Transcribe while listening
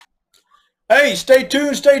Hey, stay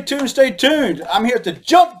tuned, stay tuned, stay tuned. I'm here at the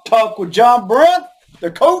Jump Talk with John Brunt,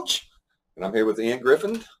 the coach. And I'm here with Ian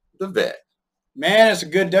Griffin, the vet. Man, it's a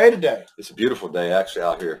good day today. It's a beautiful day actually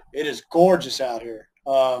out here. It is gorgeous out here.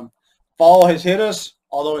 Fall has hit us,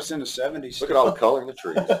 although it's in the 70s. Look at all the color in the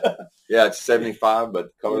trees. Yeah, it's 75, but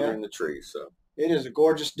the colors are in the trees. So it is a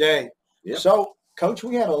gorgeous day. Yep. So, Coach,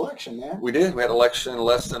 we had an election, man. We did. We had an election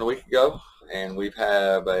less than a week ago, and we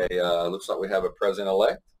have looks like we have a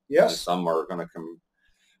president-elect. Yes. And some are going to come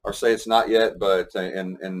or say it's not yet, but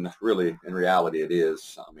in reality it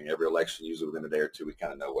is. I mean, every election, usually within a day or two, we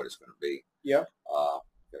kind of know what it's going to be. Yep.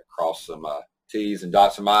 Cross some T's and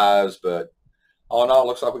dot some I's, but all in all, it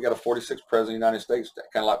looks like we got a 46th president of the United States,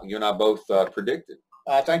 kind of like you and I both predicted.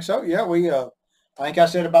 I think so. Yeah, I think I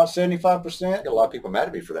said about 75%. I got a lot of people mad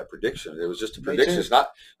at me for that prediction. It was just a prediction. It's not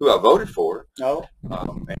who I voted for. No.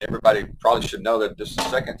 And everybody probably should know that this is the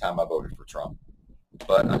second time I voted for Trump.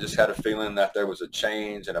 But I just had a feeling that there was a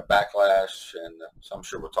change and a backlash, and so I'm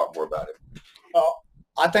sure we'll talk more about it.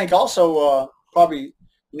 I think also probably,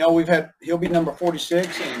 he'll be number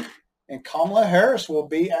 46, and Kamala Harris will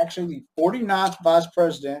be actually the 49th vice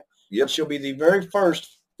president. Yep. She'll be the very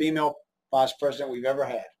first female vice president we've ever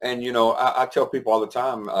had. And, I tell people all the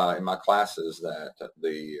time in my classes that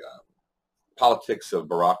the politics of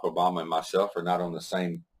Barack Obama and myself are not on the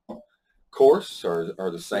same course or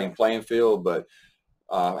the same playing field, but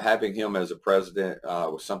having him as a president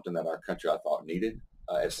was something that our country, I thought, needed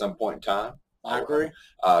at some point in time. I agree.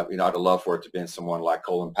 I'd love for it to be someone like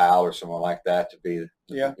Colin Powell or someone like that to be,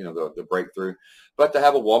 the breakthrough. But to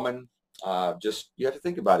have a woman, you have to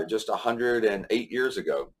think about it. Just 108 years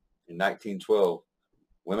ago, in 1912,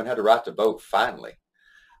 women had the right to vote finally.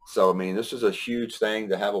 So, I mean, this is a huge thing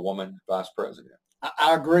to have a woman vice president.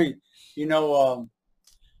 I agree.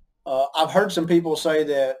 I've heard some people say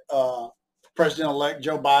that President-elect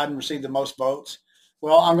Joe Biden received the most votes.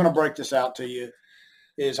 Well, I'm going to break this out to you.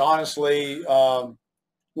 Is honestly,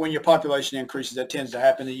 when your population increases, that tends to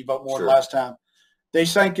happen, and you vote more than last time. They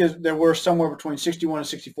think there were somewhere between 61 and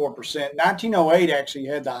 64%. 1908 actually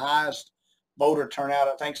had the highest voter turnout.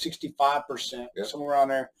 I think 65%, somewhere around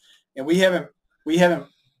there. And we haven't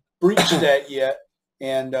breached that yet.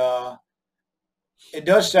 And it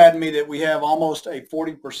does sadden me that we have almost a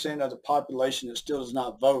 40% of the population that still does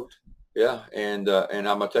not vote. Yeah, and I'm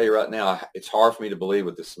gonna tell you right now, it's hard for me to believe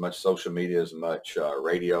with as much social media, as much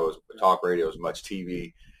radio, talk radio, as much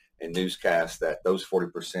TV and newscasts, that those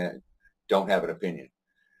 40% don't have an opinion.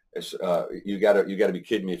 It's you gotta be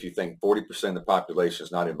kidding me if you think 40% of the population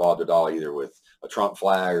is not involved at all, either with a Trump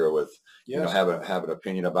flag or with have an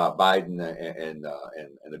opinion about Biden and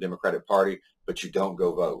the Democratic Party, but you don't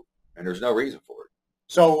go vote, and there's no reason for it.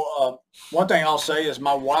 So one thing I'll say is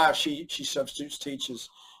my wife, she substitutes teaches.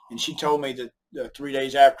 And she told me that 3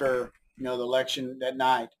 days after, the election that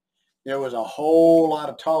night, there was a whole lot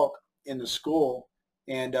of talk in the school.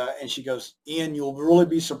 And she goes, Ian, you'll really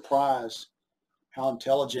be surprised how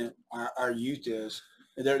intelligent our youth is.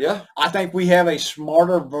 I think we have a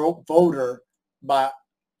smarter voter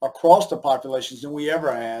across the populations than we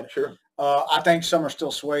ever had. Sure. I think some are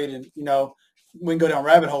still swayed, and, we can go down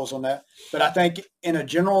rabbit holes on that. But I think in a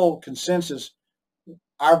general consensus,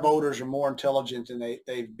 our voters are more intelligent than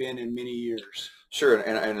they've been in many years. Sure,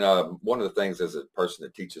 and one of the things, as a person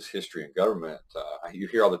that teaches history and government, you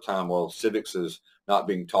hear all the time, well, civics is not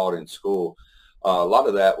being taught in school. A lot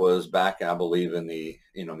of that was back, I believe, in the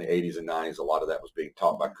in the 80s and 90s. A lot of that was being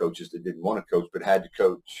taught by coaches that didn't want to coach, but had to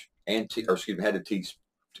coach had to teach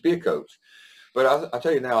to be a coach. But I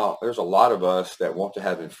tell you now, there's a lot of us that want to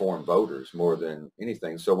have informed voters more than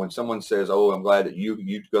anything. So when someone says, "Oh, I'm glad that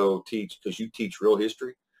you go teach because you teach real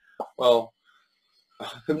history," well,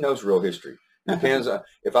 who knows real history? Depends.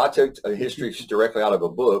 If I took a history directly out of a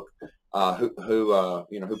book,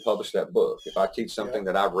 who published that book? If I teach something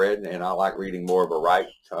that I've read and I like reading more of a right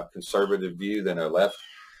conservative view than a left,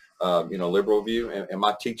 liberal view, am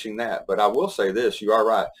I teaching that? But I will say this: you are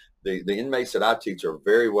right. The inmates that I teach are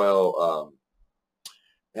very well.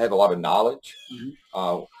 Have a lot of knowledge.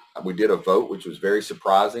 Mm-hmm. We did a vote, which was very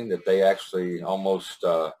surprising, that they actually almost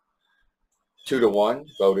 2-1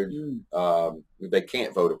 voted. They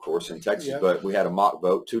can't vote, of course, in Texas, but we had a mock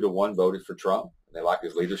vote. 2-1 voted for Trump. They like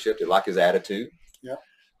his leadership. They like his attitude.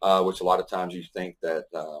 Which a lot of times you think that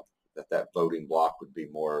that voting bloc would be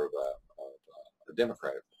more of a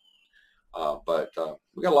Democratic. But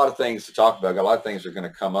we got a lot of things to talk about. Got a lot of things that are going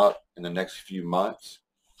to come up in the next few months.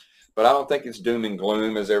 But I don't think it's doom and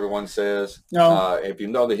gloom, as everyone says. No. If you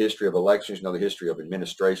know the history of elections, you know the history of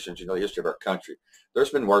administrations, you know the history of our country. There's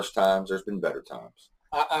been worse times. There's been better times.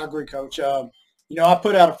 I agree, Coach. I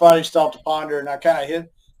put out a Friday Stop to Ponder, and I kind of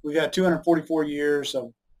we've got 244 years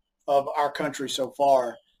of our country so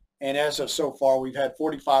far. And as of so far, we've had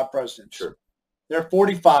 45 presidents. Sure. There are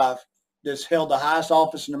 45 that's held the highest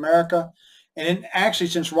office in America. And actually,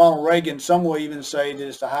 since Ronald Reagan, some will even say that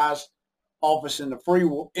it's the highest office in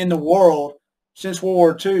the world. Since World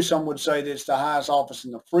War II, some would say that it's the highest office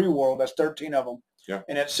in the free world. That's 13 of them. Yeah.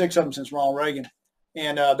 And that's 6 of them since Ronald Reagan.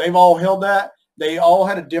 And they've all held that. They all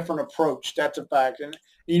had a different approach. That's a fact. And,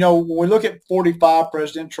 when we look at 45,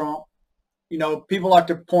 President Trump, people like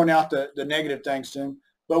to point out the negative things to him.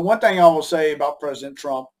 But one thing I will say about President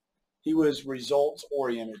Trump, he was results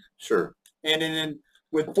oriented. Sure. And then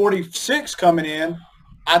with 46 coming in,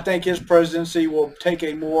 I think his presidency will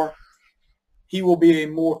he will be a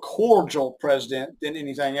more cordial president than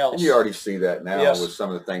anything else. And you already see that now Yes. with some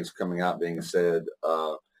of the things coming out being said.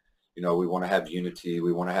 We want to have unity.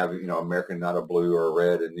 We want to have, American, not a blue or a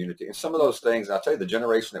red, and unity. And some of those things, I'll tell you, the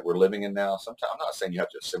generation that we're living in now, sometimes, I'm not saying you have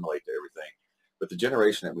to assimilate to everything, but the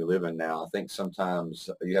generation that we live in now, I think sometimes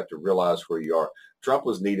you have to realize where you are. Trump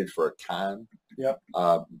was needed for a time. Yep.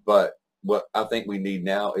 But what I think we need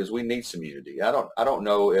now is we need some unity. I don't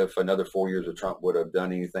know if another 4 years of Trump would have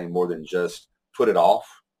done anything more than just put it off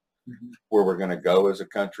where we're going to go as a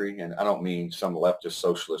country. And I don't mean some leftist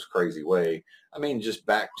socialist crazy way. I mean, just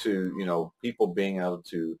back to, people being able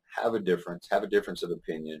to have a difference of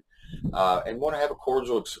opinion, and want to have a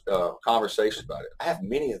cordial conversation about it. I have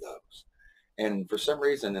many of those. And for some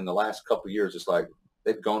reason in the last couple of years, it's like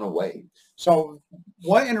they've gone away. So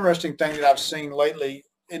one interesting thing that I've seen lately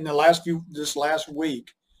in this last week,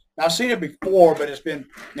 and I've seen it before, but it's been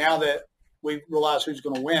now that we realize who's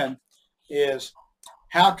going to win, is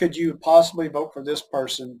how could you possibly vote for this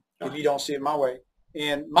person if you don't see it my way?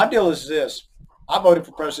 And my deal is this. I voted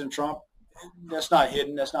for President Trump. That's not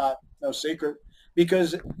hidden. That's no secret,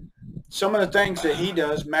 because some of the things that he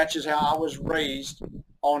does matches how I was raised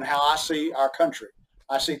on how I see our country.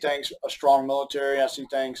 I see things, a strong military. I see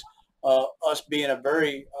things, us being a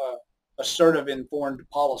very assertive in foreign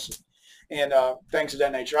policy and things of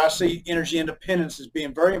that nature. I see energy independence as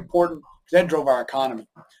being very important because that drove our economy.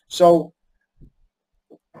 So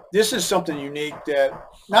this is something unique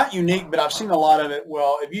not unique, but I've seen a lot of it.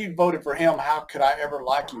 Well, if you voted for him, how could I ever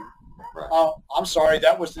like you? Right. I'm sorry,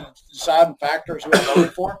 that was the deciding factor is who I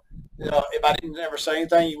voted for. If I didn't ever say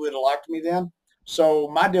anything, you would have liked me then. So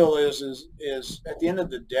my deal is at the end of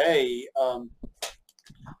the day,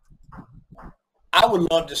 I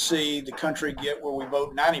would love to see the country get where we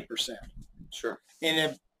vote 90%. Sure. And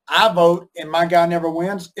if I vote and my guy never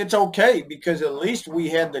wins, it's okay, because at least we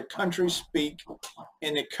had the country speak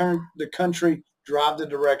and the country drive the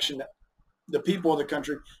direction. The people of the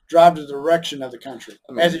country drive the direction of the country,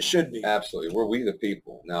 as it should be. Absolutely. We're we the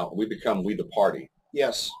people. Now we become we the party.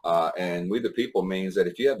 Yes. And we the people means that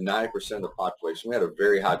if you have 90% of the population, we had a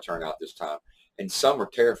very high turnout this time, and some are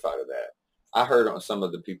terrified of that. I heard on some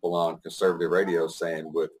of the people on conservative radio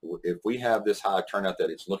saying, if we have this high turnout that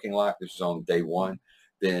it's looking like, this is on day one,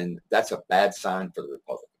 then that's a bad sign for the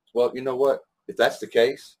Republicans. Well, you know what? If that's the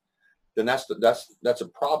case, then that's a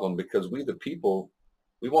problem, because we the people,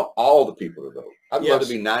 we want all the people to vote. I'd love to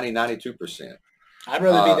be 92%. I'd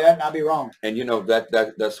rather be that and I'd be wrong. And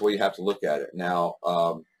that's the way you have to look at it. Now,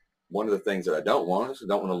 one of the things that I don't want is I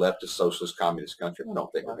don't want a leftist, socialist, communist country. I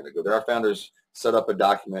don't think we're going to go there. Our founders set up a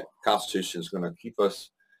document. Constitution is going to keep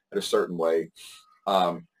us in a certain way.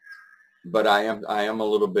 But I am a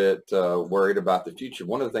little bit worried about the future.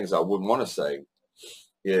 One of the things I would want to say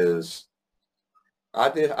is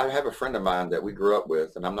I have a friend of mine that we grew up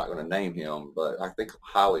with, and I'm not going to name him, but I think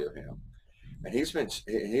highly of him. And he's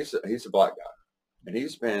a black guy, and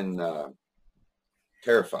he's been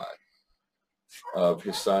terrified of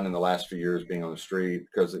his son in the last few years being on the street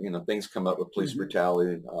because, things come up with police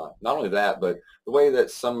brutality. Not only that, but the way that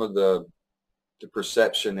some of the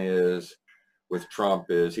perception is with Trump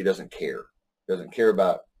is he doesn't care. He doesn't care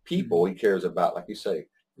about people. He cares about, like you say,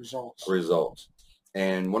 results.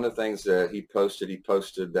 And one of the things that he posted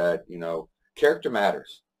that, character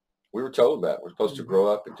matters. We were told that. We're supposed to grow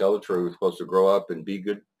up and tell the truth, supposed to grow up and be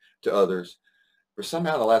good to others. But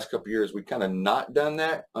somehow in the last couple of years, we've kind of not done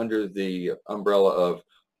that under the umbrella of,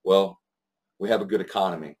 well, we have a good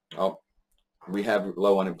economy. Oh, we have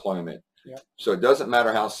low unemployment. Yeah. So it doesn't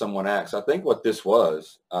matter how someone acts. I think what this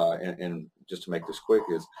was, and just to make this quick,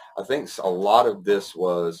 is I think a lot of this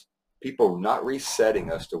was people not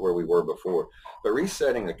resetting us to where we were before, but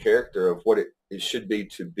resetting the character of what it should be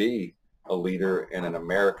to be a leader and an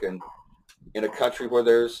American in a country where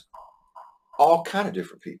there's all kind of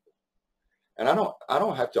different people. And I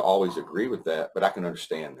don't have to always agree with that, but I can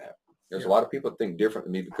understand that. There's a lot of people that think different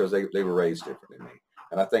than me because they were raised different than me.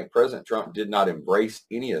 And I think President Trump did not embrace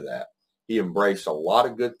any of that. He embraced a lot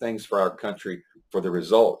of good things for our country, for the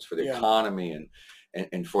results, for the economy,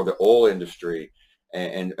 and for the oil industry.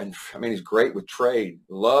 And I mean, he's great with trade.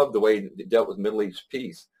 Loved the way he dealt with Middle East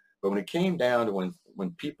peace. But when it came down to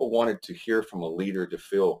when people wanted to hear from a leader to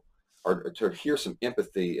feel or to hear some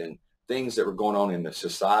empathy and things that were going on in the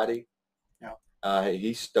society,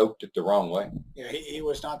 he stoked it the wrong way. Yeah, he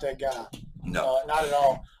was not that guy. No, not at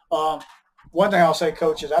all. One thing I'll say,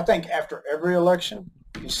 Coach, is I think after every election,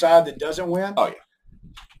 the side that doesn't win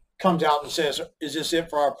comes out and says, "Is this it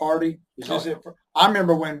for our party? Is this it for?" I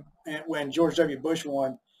remember when George W. Bush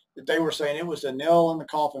won, that they were saying it was the nail in the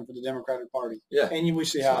coffin for the Democratic Party. Yeah, and we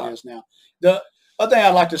see how it is now. The other thing I'd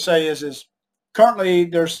like to say is currently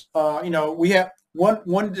there's we have one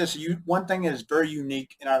thing that is very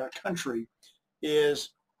unique in our country is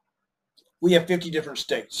we have 50 different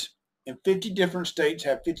states, and 50 different states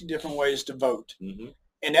have 50 different ways to vote. Mm-hmm.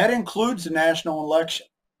 And that includes the national election,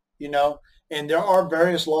 and there are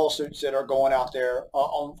various lawsuits that are going out there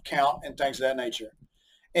on count and things of that nature.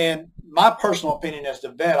 And my personal opinion as the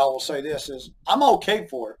vet, I will say this is I'm okay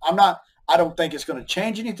for it. I don't think it's going to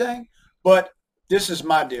change anything, but this is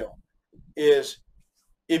my deal is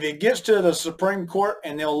if it gets to the Supreme Court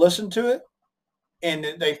and they'll listen to it and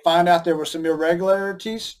they find out there were some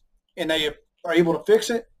irregularities and they are able to fix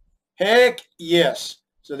it, heck yes.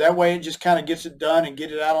 So that way it just kind of gets it done and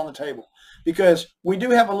get it out on the table. Because we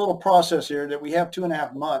do have a little process here that we have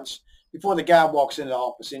 2.5 months before the guy walks into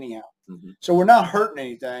office anyhow. Mm-hmm. So we're not hurting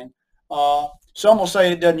anything. Some will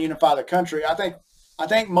say it doesn't unify the country. I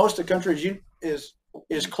think most of the country is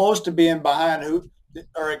close to being behind who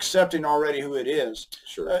or accepting already who it is.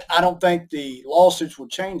 Sure. I don't think the lawsuits will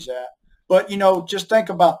change that. But, just think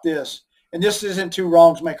about this. And this isn't two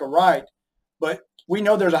wrongs make a right, but we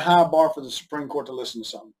know there's a high bar for the Supreme Court to listen to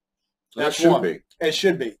something. That should be. It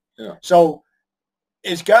should be. Yeah. So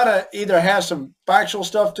it's got to either have some factual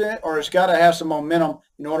stuff to it or it's got to have some momentum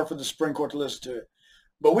in order for the Supreme Court to listen to it.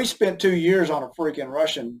 But we spent 2 years on a freaking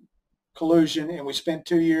Russian collusion, and we spent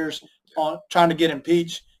 2 years on trying to get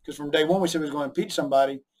impeached because from day one we said we was going to impeach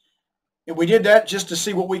somebody. And we did that just to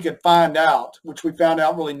see what we could find out, which we found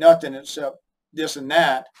out really nothing except this and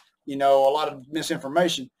that, a lot of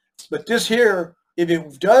misinformation. But this here, if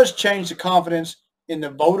it does change the confidence in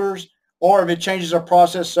the voters, or if it changes our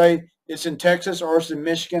process, say it's in Texas or it's in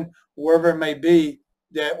Michigan, wherever it may be,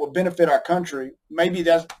 that will benefit our country, maybe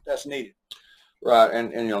that's needed. Right,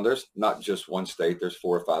 and there's not just one state. There's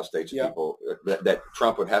 4 or 5 states of people that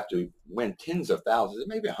Trump would have to win tens of thousands,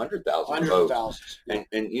 maybe 100,000 Hundreds of thousands.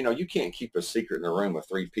 And you can't keep a secret in a room with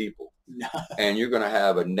 3 people. And you're going to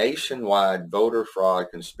have a nationwide voter fraud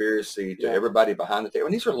conspiracy to everybody behind the table.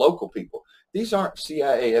 And these are local people. These aren't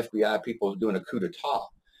CIA, FBI people doing a coup d'etat.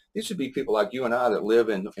 These would be people like you and I that live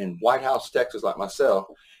in White House, Texas, like myself,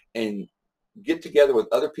 and get together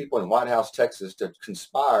with other people in White House, Texas to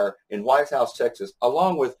conspire in White House, Texas,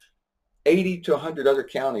 along with 80 to 100 other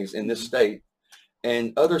counties in this state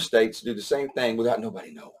and other states do the same thing without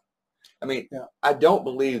nobody knowing. I mean, I don't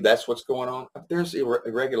believe that's what's going on. There's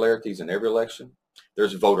irregularities in every election.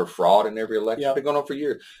 There's voter fraud in every election. It's been going on for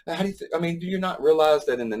years. How do you do you not realize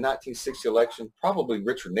that in the 1960 election, probably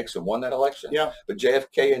Richard Nixon won that election? Yeah. But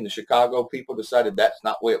JFK and the Chicago people decided that's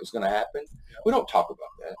not the way it was going to happen. We don't talk about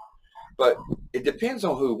that. But it depends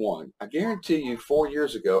on who won. I guarantee you 4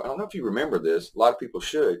 years ago, I don't know if you remember this, a lot of people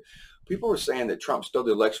should, people were saying that Trump stole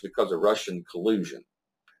the election because of Russian collusion.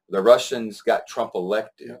 The Russians got Trump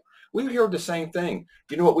elected. Yeah. We heard the same thing.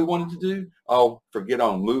 You know what we wanted to do? Oh,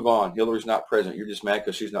 move on. Hillary's not president. You're just mad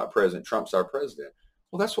because she's not president. Trump's our president.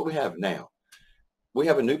 Well, that's what we have now. We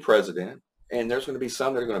have a new president, and there's going to be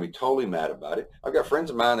some that are going to be totally mad about it. I've got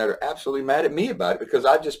friends of mine that are absolutely mad at me about it because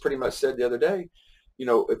I just pretty much said the other day,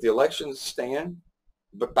 if the elections stand,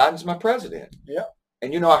 but Biden's my president. Yeah.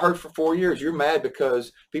 And I heard for 4 years you're mad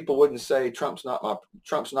because people wouldn't say Trump's not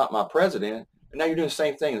my president, and now you're doing the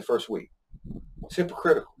same thing in the first week. It's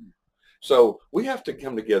hypocritical. So we have to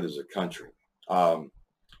come together as a country,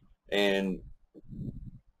 and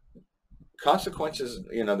consequences.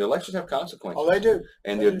 The elections have consequences. Oh, they do.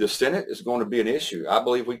 And the Senate is going to be an issue. I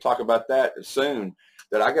believe we talk about that soon.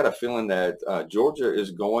 That I got a feeling that Georgia is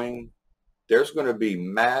going. There's going to be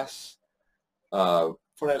mass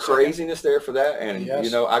craziness there for that. And,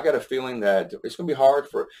 I got a feeling that it's going to be hard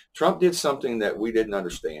for Trump did something that we didn't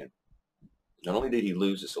understand. Not only did he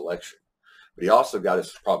lose this election, but he also got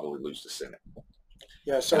us to probably lose the Senate.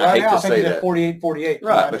 Yeah, so right now I think he's at 48-48.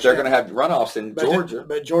 Right, but they're going to have runoffs in Georgia.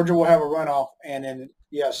 But Georgia will have a runoff, and then,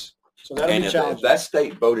 yes. So that'll be challenging. That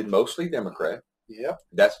state voted mostly Democrat. Yep.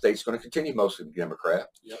 That state's going to continue mostly Democrat.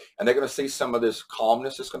 Yep. And they're going to see some of this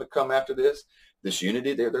calmness that's going to come after this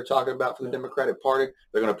unity they're talking about for the Democratic Party.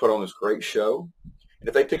 They're going to put on this great show. And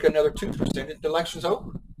if they pick another 2%, the election's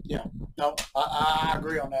over. Yeah. No, I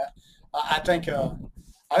agree on that. I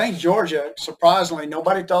think Georgia, surprisingly,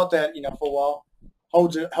 nobody thought that, for a while,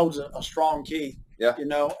 holds a strong key. Yeah.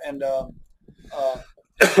 And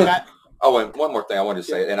oh, and one more thing I wanted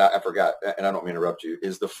to say, and I forgot, and I don't mean to interrupt you,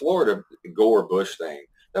 is the Florida Gore-Bush thing.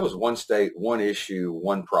 That was one state, one issue,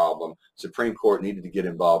 one problem. Supreme Court needed to get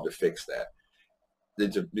involved to fix that.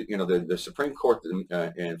 The Supreme Court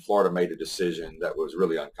in Florida made a decision that was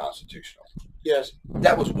really unconstitutional. Yes.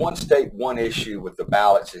 That was one state, one issue with the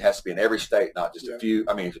ballots. It has to be in every state, not just a few.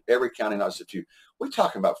 I mean, every county, not just a few. We're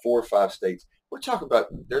talking about 4 or 5 states. We're talking about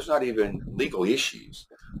there's not even legal issues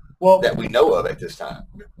that we know of at this time.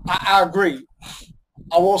 I agree.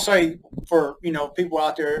 I will say for, people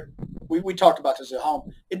out there, we talked about this at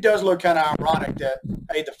home. It does look kind of ironic that,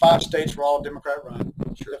 hey, the 5 states were all Democrat run.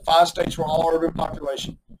 Sure. The 5 states were all urban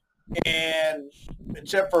population. And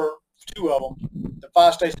except for 2 of them, the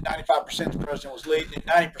 5 states, 95% the president was leading, and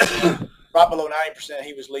 90%, right below 90%,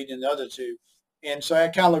 he was leading the other 2. And so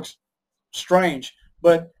that kind of looks strange.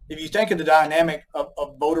 But if you think of the dynamic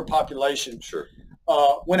of voter population, sure.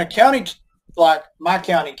 When a county like my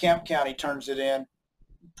county, Kemp County, turns it in,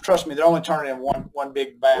 trust me, they're only turning in one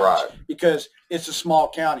big batch, right, because it's a small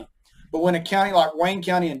county. But when a county like Wayne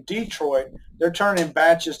County and Detroit, they're turning in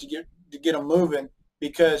batches to get them moving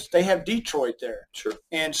because they have Detroit there. Sure.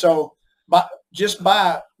 And so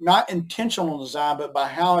by not intentional design, but by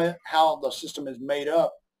how the system is made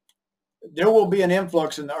up, there will be an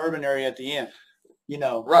influx in the urban area at the end.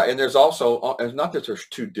 Right. And there's also, it's not that there's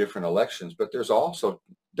 2 different elections, but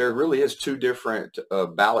there really is 2 different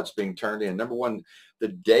ballots being turned in. Number one, the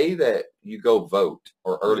day that you go vote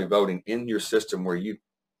or early voting in your system where you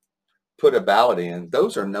put a ballot in,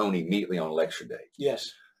 those are known immediately on election day.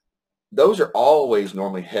 Yes. Those are always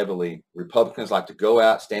normally heavily, Republicans like to go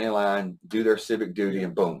out, stand in line, do their civic duty,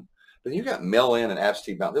 and boom. But you got mail-in and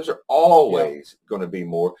absentee ballot. Those are always going to be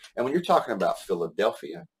more. And when you're talking about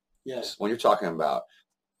Philadelphia, yes, when you're talking about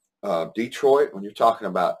Detroit, when you're talking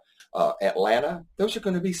about Atlanta, those are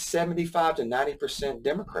going to be 75 to 90%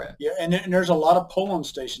 Democrat. Yeah, and there's a lot of polling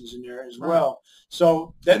stations in there as well.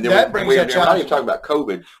 So that brings that challenge. We're not even talking about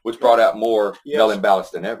COVID, which brought out more mail-in ballots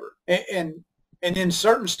than ever. And then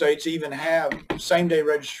certain states even have same-day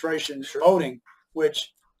registration voting,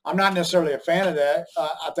 which I'm not necessarily a fan of that.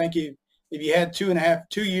 I think if you had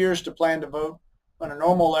 2 years to plan to vote on a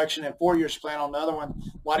normal election and 4 years to plan on the other one,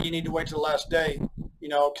 why do you need to wait till the last day?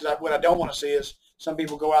 Because what I don't want to see is some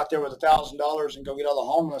people go out there with $1,000 and go get all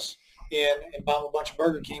the homeless and buy them a bunch of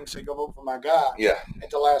Burger King, say go vote for my guy. Yeah. At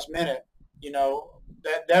the last minute,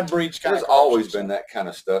 that breeds kind of. There's always been that kind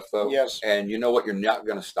of stuff, though. Yes. And you know what? You're not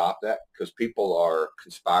going to stop that because people are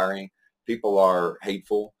conspiring, people are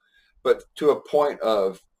hateful, but to a point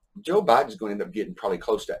of Joe Biden's going to end up getting probably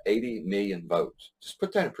close to 80 million votes. Just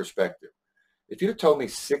put that in perspective. If you'd have told me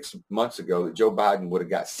 6 months ago that Joe Biden would have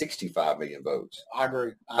got 65 million votes, I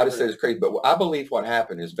agree. I'd have said it's crazy. But I believe what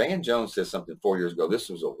happened is Van Jones said something 4 years ago. This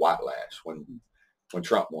was a white lash when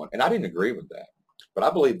Trump won. And I didn't agree with that. But I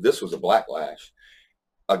believe this was a black lash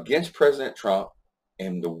against President Trump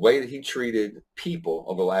and the way that he treated people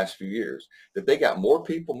over the last few years, that they got more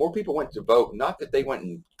people went to vote, not that they went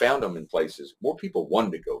and found them in places. More people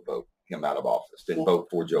wanted to go vote him out of office than vote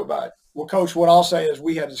for Joe Biden. Well, Coach, what I'll say is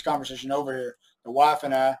we had this conversation over here, the wife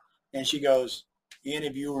and I, and she goes, Ian,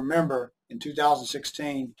 if you remember, in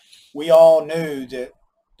 2016, we all knew that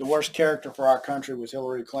the worst character for our country was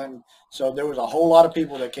Hillary Clinton. So there was a whole lot of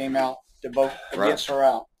people that came out to vote against her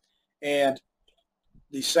out. And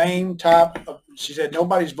the same type of, she said,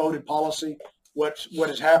 nobody's voted policy. What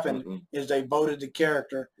has happened is they voted the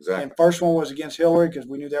character. Exactly. And first one was against Hillary because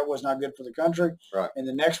we knew that was not good for the country. Right. And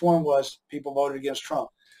the next one was people voted against Trump.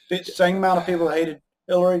 Same amount of people that hated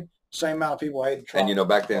Hillary, same amount of people hated Trump. And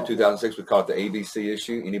back then in 2006, we called it the ABC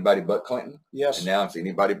issue, anybody but Clinton. Yes. And now it's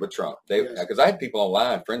anybody but Trump. Because I had people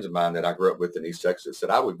online, friends of mine that I grew up with in East Texas, said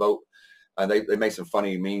I would vote. And they made some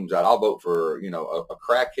funny memes out. I'll vote for, a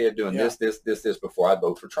crackhead doing this before I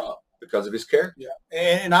vote for Trump because of his character. Yeah.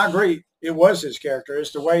 And I agree. It was his character.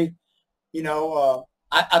 It's the way,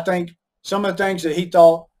 I think some of the things that he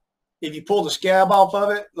thought, if you pull the scab off of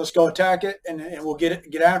it, let's go attack it and we'll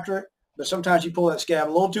get after it. But sometimes you pull that scab a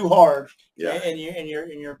little too hard, and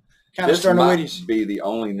you're kind of starting to wait. This might be the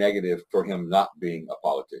only negative for him not being a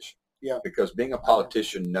politician. Yeah. Because being a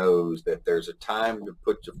politician knows that there's a time to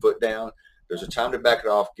put your foot down. There's a time to back it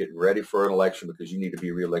off, getting ready for an election because you need to be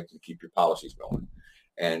reelected to keep your policies going.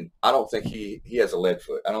 And I don't think he has a lead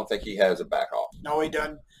foot. I don't think he has a back off. No, he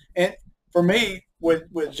doesn't. And for me,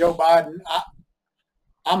 with Joe Biden,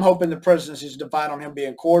 I'm hoping the presidency is defined on him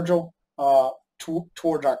being cordial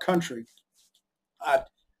towards our country. I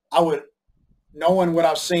would, knowing what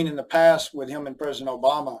I've seen in the past with him and President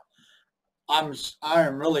Obama, I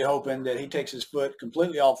am really hoping that he takes his foot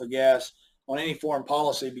completely off the gas on any foreign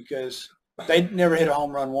policy, because they never hit a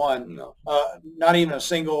home run one. No. Not even a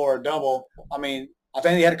single or a double. I mean, I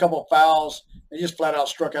think they had a couple of fouls. They just flat out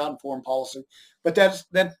struck out in foreign policy. But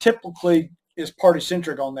that typically is party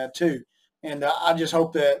centric on that too. And I just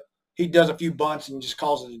hope that he does a few bunts and just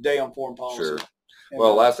calls it a day on foreign policy. Sure. And,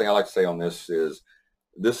 well, last thing I like to say on this is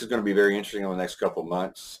going to be very interesting over the next couple of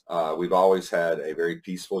months. We've always had a very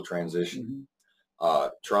peaceful transition. Mm-hmm.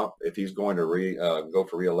 Trump, if he's going to go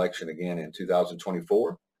for re-election again in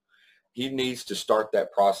 2024, he needs to start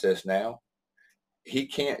that process now. He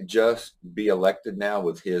can't just be elected now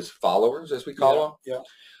with his followers, as we call them.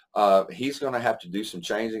 Yeah. He's going to have to do some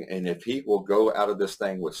changing. And if he will go out of this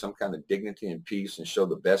thing with some kind of dignity and peace and show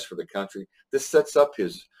the best for the country, this sets up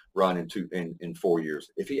his run in 4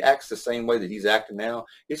 years. If he acts the same way that he's acting now,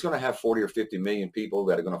 he's going to have 40 or 50 million people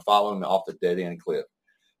that are going to follow him off the dead end cliff.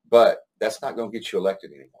 But that's not going to get you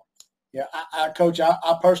elected anymore. Yeah, Coach, I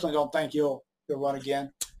personally don't think he'll run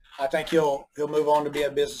again. I think he'll move on to be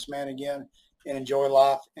a businessman again and enjoy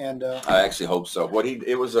life. And I actually hope so.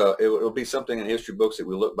 It'll be something in history books that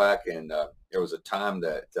we look back, and there was a time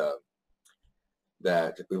that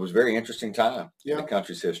it was a very interesting time in the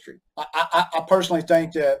country's history. I personally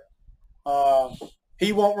think that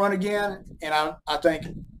he won't run again, and I think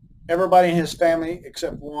everybody in his family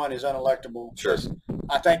except one is unelectable. Sure.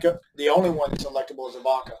 I think the only one that's electable is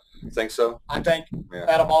Ivanka. Think so? I think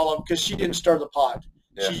out of all of them, because she didn't stir the pot.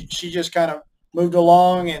 Yeah. She just kind of moved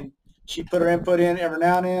along, and she put her input in every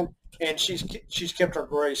now and then, and she's kept her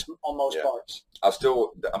grace on most parts.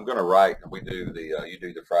 I'm going to write. We do you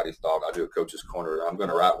do the Friday's Thought. I do a Coach's Corner. I'm going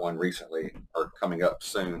to write one recently, or coming up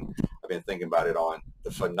soon. I've been thinking about it, on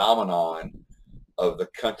the phenomenon of the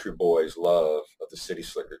country boys' love of the city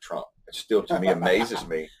slicker Trump. It still, to me, amazes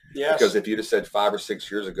me. Yes. Because if you'd have said 5 or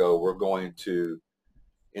 6 years ago,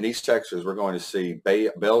 in East Texas, we're going to see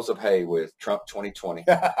bales of hay with Trump 2020,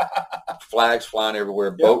 flags flying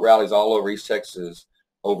everywhere, boat rallies all over East Texas,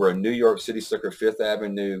 over a New York City slicker, Fifth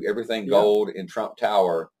Avenue, everything gold in Trump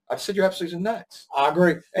Tower. I said, you're absolutely nuts. I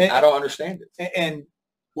agree. And I don't understand it. And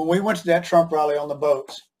when we went to that Trump rally on the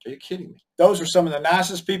boats, are you kidding me? Those were some of the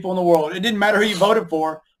nicest people in the world. It didn't matter who you voted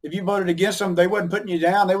for. If you voted against them, they wasn't putting you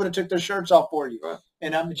down. They would have took their shirts off for you. Right.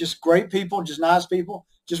 And just great people, just nice people,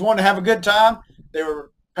 just wanted to have a good time. They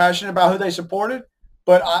were passionate about who they supported.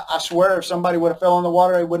 But I swear, if somebody would have fell in the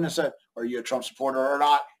water, they wouldn't have said, are you a Trump supporter or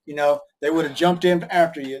not? You know, they would have jumped in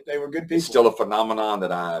after you. They were good people. It's still a phenomenon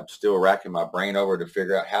that I'm still racking my brain over to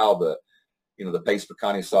figure out how the paste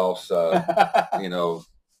pecani sauce,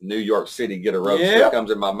 New York City get a roast. That comes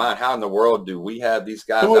in my mind. How in the world do we have these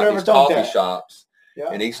guys out in these coffee shops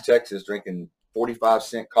in East Texas drinking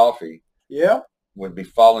 45-cent coffee? Yeah. Would be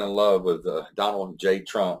falling in love with Donald J.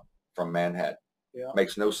 Trump from Manhattan. Yeah.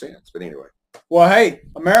 Makes no sense. But anyway. Well, hey,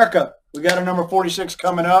 America, we got a number 46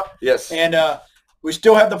 coming up. Yes. And we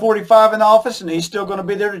still have the 45 in the office, and he's still going to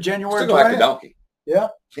be there to January 20th. Still going to act a donkey. Yeah.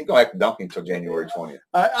 He's going to act a donkey until January 20th.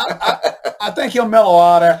 I think he'll mellow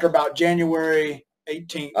out after about January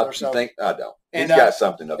 18th or so. I don't. He's got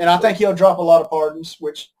something up. And I think he'll drop a lot of pardons,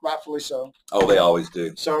 which rightfully so. Oh, they always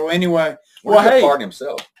do. So anyway, he'll pardon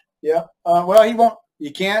himself. Yeah. Well, he won't.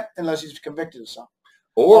 He can't unless he's convicted of something.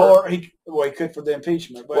 Or he could for the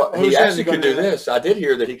impeachment. But he actually could do this. I did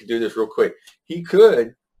hear that he could do this real quick. He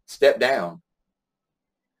could step down,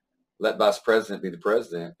 let vice president be the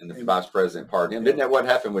president, and the vice president pardon him. Didn't that what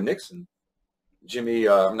happened with Nixon? Not Jimmy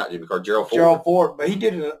Carter, Gerald Ford. Gerald Ford, but he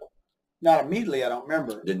did it not immediately. I don't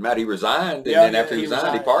remember. Didn't matter. He resigned, and then after he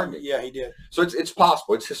resigned, he pardoned him. Yeah, he did. So it's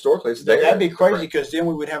possible. It's historically it's there. That'd be crazy because then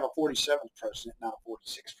we would have a 47th president, not a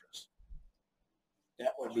 46th president.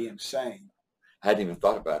 That would be insane. I hadn't even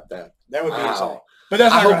thought about that. That would be insane. But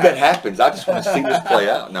that's I hope that happens. I just want to see this play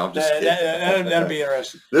out. No, I'm just kidding. That'd be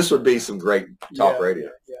interesting. This would be some great talk radio.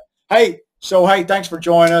 Yeah. Hey, thanks for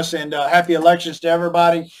joining us, and happy elections to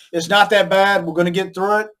everybody. It's not that bad. We're going to get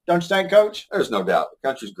through it. Don't you think, Coach? There's no doubt. The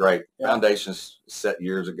country's great. Yeah. Foundations set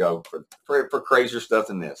years ago for crazier stuff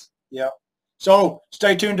than this. Yeah. So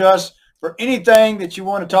stay tuned to us for anything that you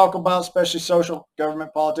want to talk about, especially social,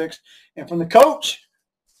 government, politics. And from the coach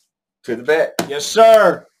to the vet. Yes,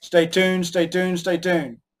 sir. Stay tuned, stay tuned, stay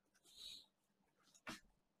tuned.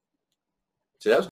 See, that was